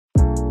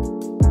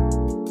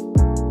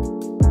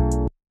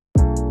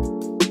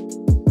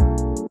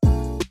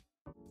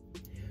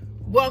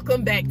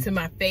Welcome back to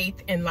my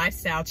faith and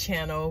lifestyle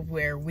channel,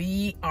 where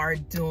we are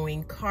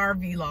doing car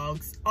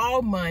vlogs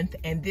all month,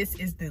 and this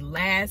is the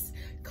last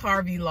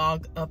car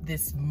vlog of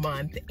this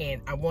month,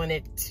 and I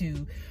wanted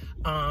to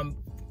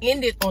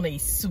end it on a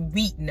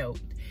sweet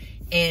note.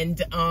 And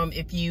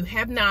if you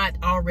have not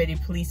already,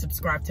 please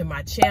subscribe to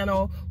my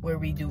channel, where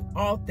we do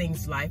all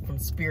things life, from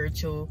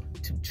spiritual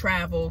to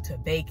travel to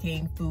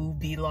baking, food,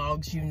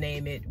 vlogs, you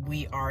name it.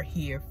 We are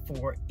here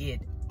for it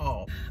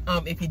all.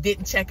 If you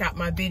didn't check out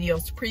my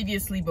videos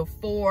previously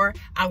before,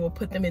 I will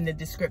put them in the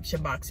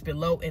description box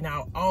below, and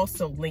I'll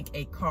also link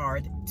a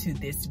card to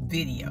this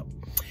video.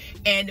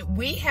 And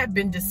we have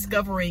been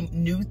discovering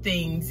new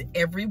things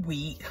every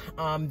week.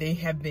 They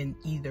have been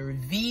either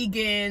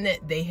vegan,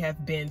 they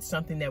have been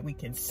something that we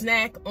can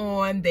snack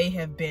on, they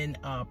have been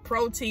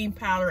protein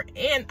powder,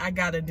 and I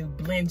got a new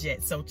blend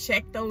jet, so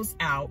check those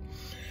out.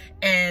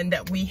 And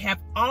we have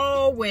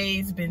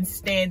always been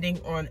standing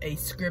on a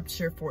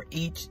scripture for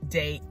each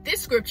day.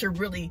 This scripture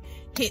really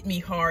hit me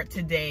hard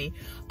today,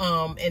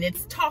 and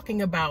it's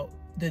talking about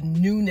the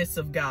newness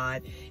of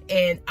God.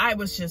 And I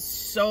was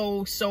just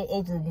so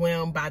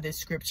overwhelmed by this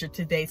scripture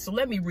today. So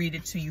let me read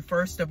it to you.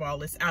 First of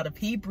all, it's out of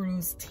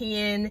Hebrews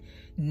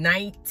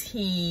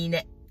 10:19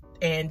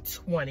 and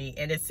 20,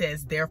 and it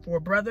says, "Therefore,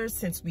 brothers,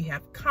 since we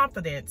have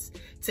confidence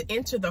to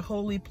enter the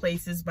holy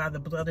places by the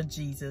blood of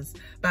Jesus,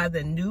 by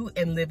the new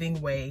and living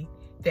way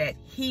that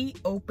he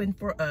opened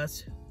for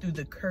us through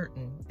the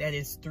curtain, that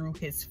is through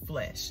his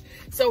flesh."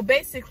 So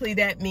basically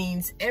that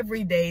means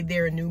every day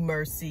there are new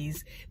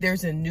mercies.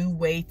 There's a new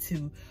way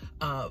to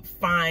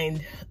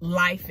find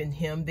life in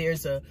him.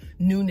 There's a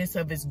newness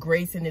of his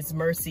grace and his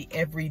mercy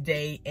every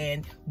day.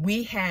 And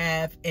we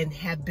have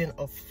been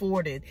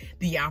afforded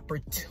the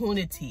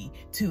opportunity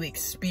to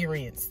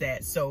experience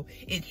that. So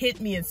it hit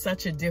me in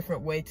such a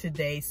different way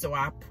today. So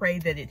I pray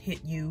that it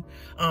hit you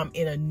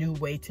in a new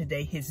way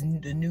today.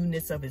 The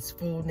newness of his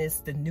fullness,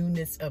 the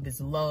newness of his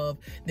love,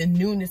 the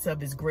newness of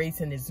his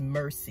grace and his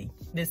mercy.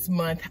 This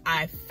month,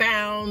 I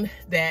found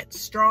that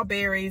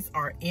strawberries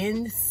are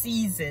in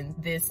season.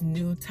 This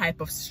new type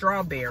of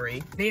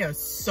strawberry, they are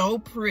so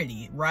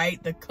pretty,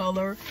 right? The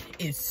color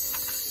is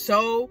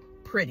so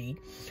pretty,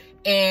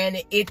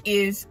 and it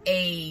is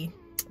a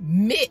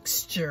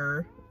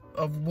mixture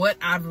of what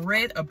I've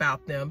read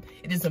about them.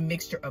 It is a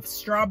mixture of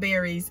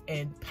strawberries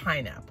and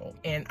pineapple.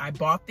 And I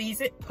bought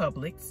these at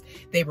Publix.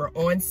 They were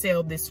on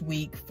sale this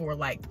week for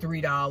like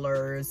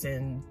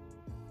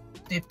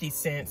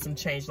 $3.50, some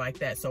change like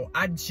that. So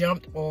I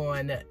jumped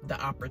on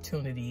the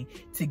opportunity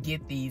to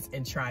get these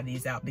and try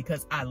these out,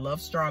 because I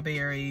love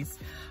strawberries.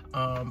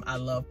 I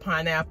love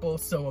pineapple.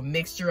 So a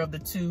mixture of the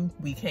two,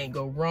 we can't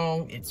go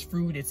wrong. It's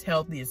fruit, it's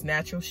healthy, it's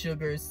natural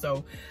sugars.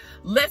 So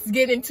let's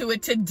get into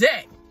it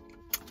today.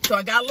 So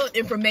I got a little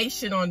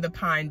information on the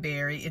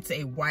pineberry. It's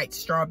a white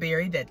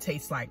strawberry that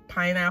tastes like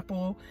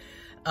pineapple.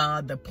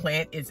 The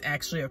plant is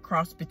actually a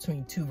cross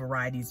between two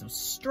varieties of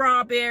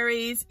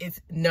strawberries. It's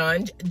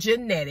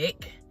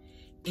non-genetic.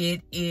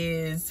 It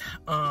is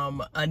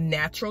a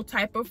natural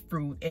type of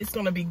fruit. It's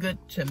going to be good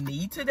to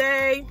me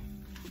today,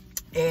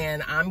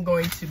 and I'm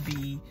going to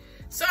be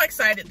so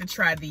excited to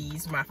try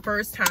these. My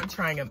first time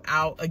trying them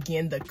out.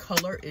 Again, the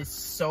color is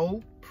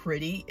so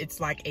pretty.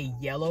 It's like a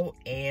yellow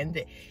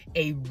and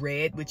a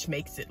red, which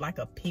makes it like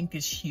a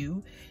pinkish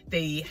hue.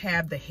 They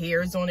have the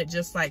hairs on it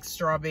just like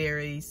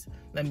strawberries.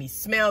 Let me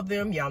smell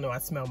them. Y'all know I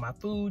smell my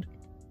food.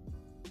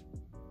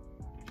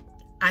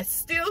 I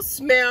still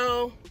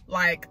smell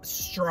like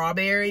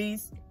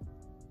strawberries,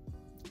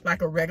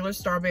 like a regular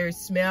strawberry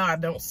smell. I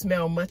don't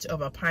smell much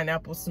of a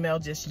pineapple smell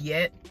just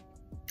yet.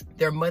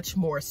 They're much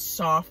more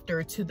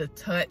softer to the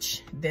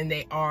touch than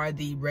they are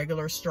the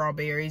regular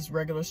strawberries.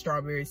 Regular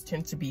strawberries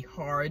tend to be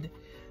hard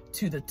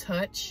to the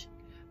touch,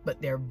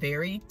 but they're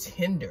very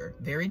tender,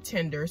 very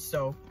tender.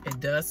 So it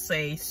does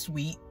say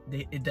sweet.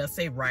 It does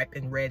say ripe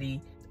and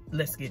ready.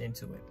 Let's get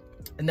into it.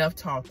 Enough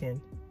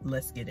talking.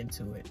 Let's get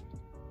into it.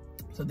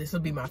 So this will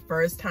be my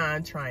first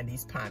time trying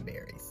these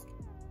pineberries.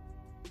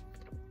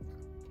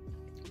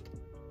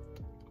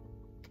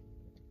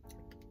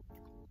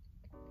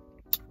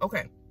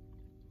 Okay.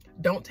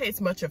 Don't taste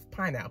much of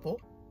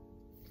pineapple.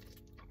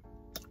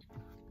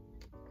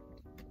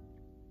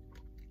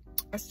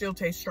 I still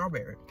taste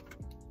strawberry.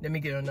 Let me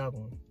get another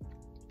one.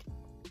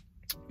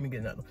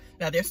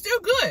 Now they're still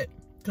good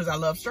because I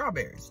love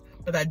strawberries,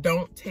 but I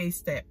don't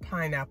taste that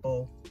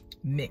pineapple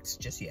mix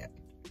just yet.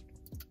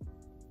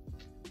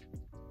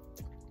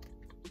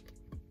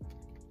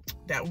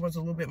 That was a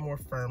little bit more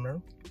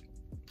firmer.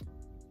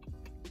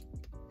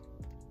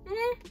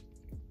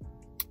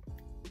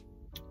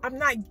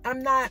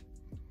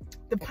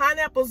 The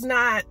pineapple's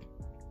not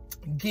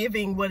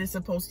giving what it's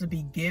supposed to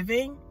be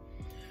giving,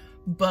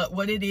 but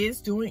what it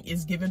is doing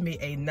is giving me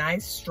a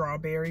nice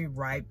strawberry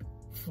ripe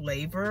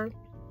flavor,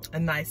 a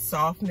nice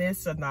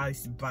softness, a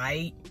nice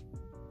bite,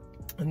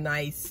 a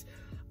nice,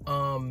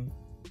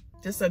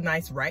 just a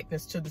nice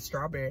ripeness to the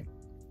strawberry.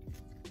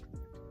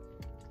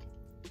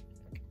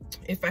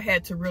 If I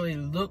had to really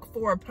look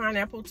for a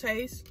pineapple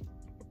taste,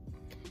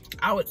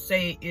 I would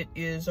say it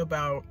is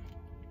about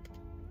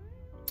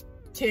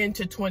 10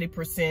 to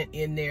 20%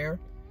 in there.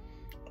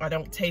 I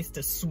don't taste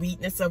the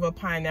sweetness of a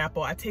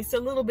pineapple. I taste a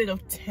little bit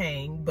of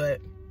tang,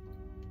 but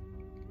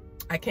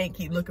I can't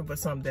keep looking for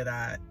something that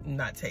I'm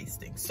not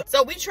tasting.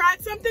 So we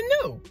tried something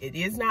new. It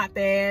is not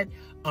bad.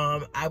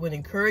 I would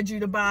encourage you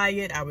to buy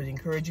it. I would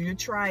encourage you to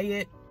try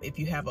it. If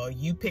you have a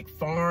You-Pick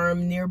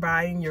farm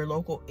nearby in your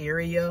local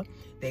area,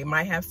 they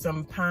might have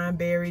some pine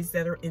berries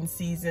that are in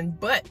season,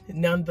 but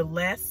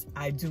nonetheless,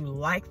 I do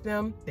like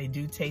them. They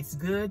do taste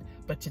good,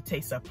 but to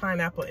taste a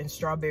pineapple and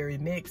strawberry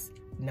mix,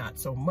 not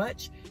so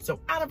much. So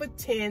out of a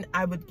 10,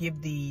 I would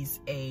give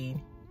these a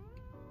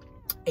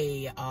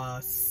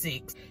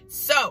 6.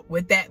 So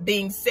with that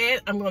being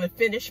said, I'm going to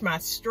finish my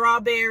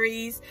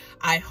strawberries.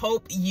 I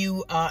hope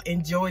you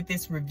enjoyed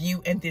this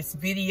review and this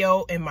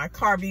video and my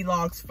car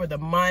vlogs for the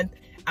month.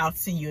 I'll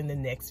see you in the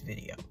next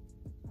video.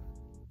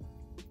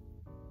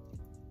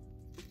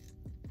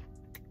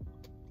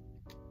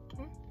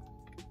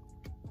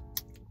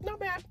 Not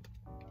bad.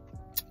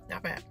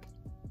 Not bad.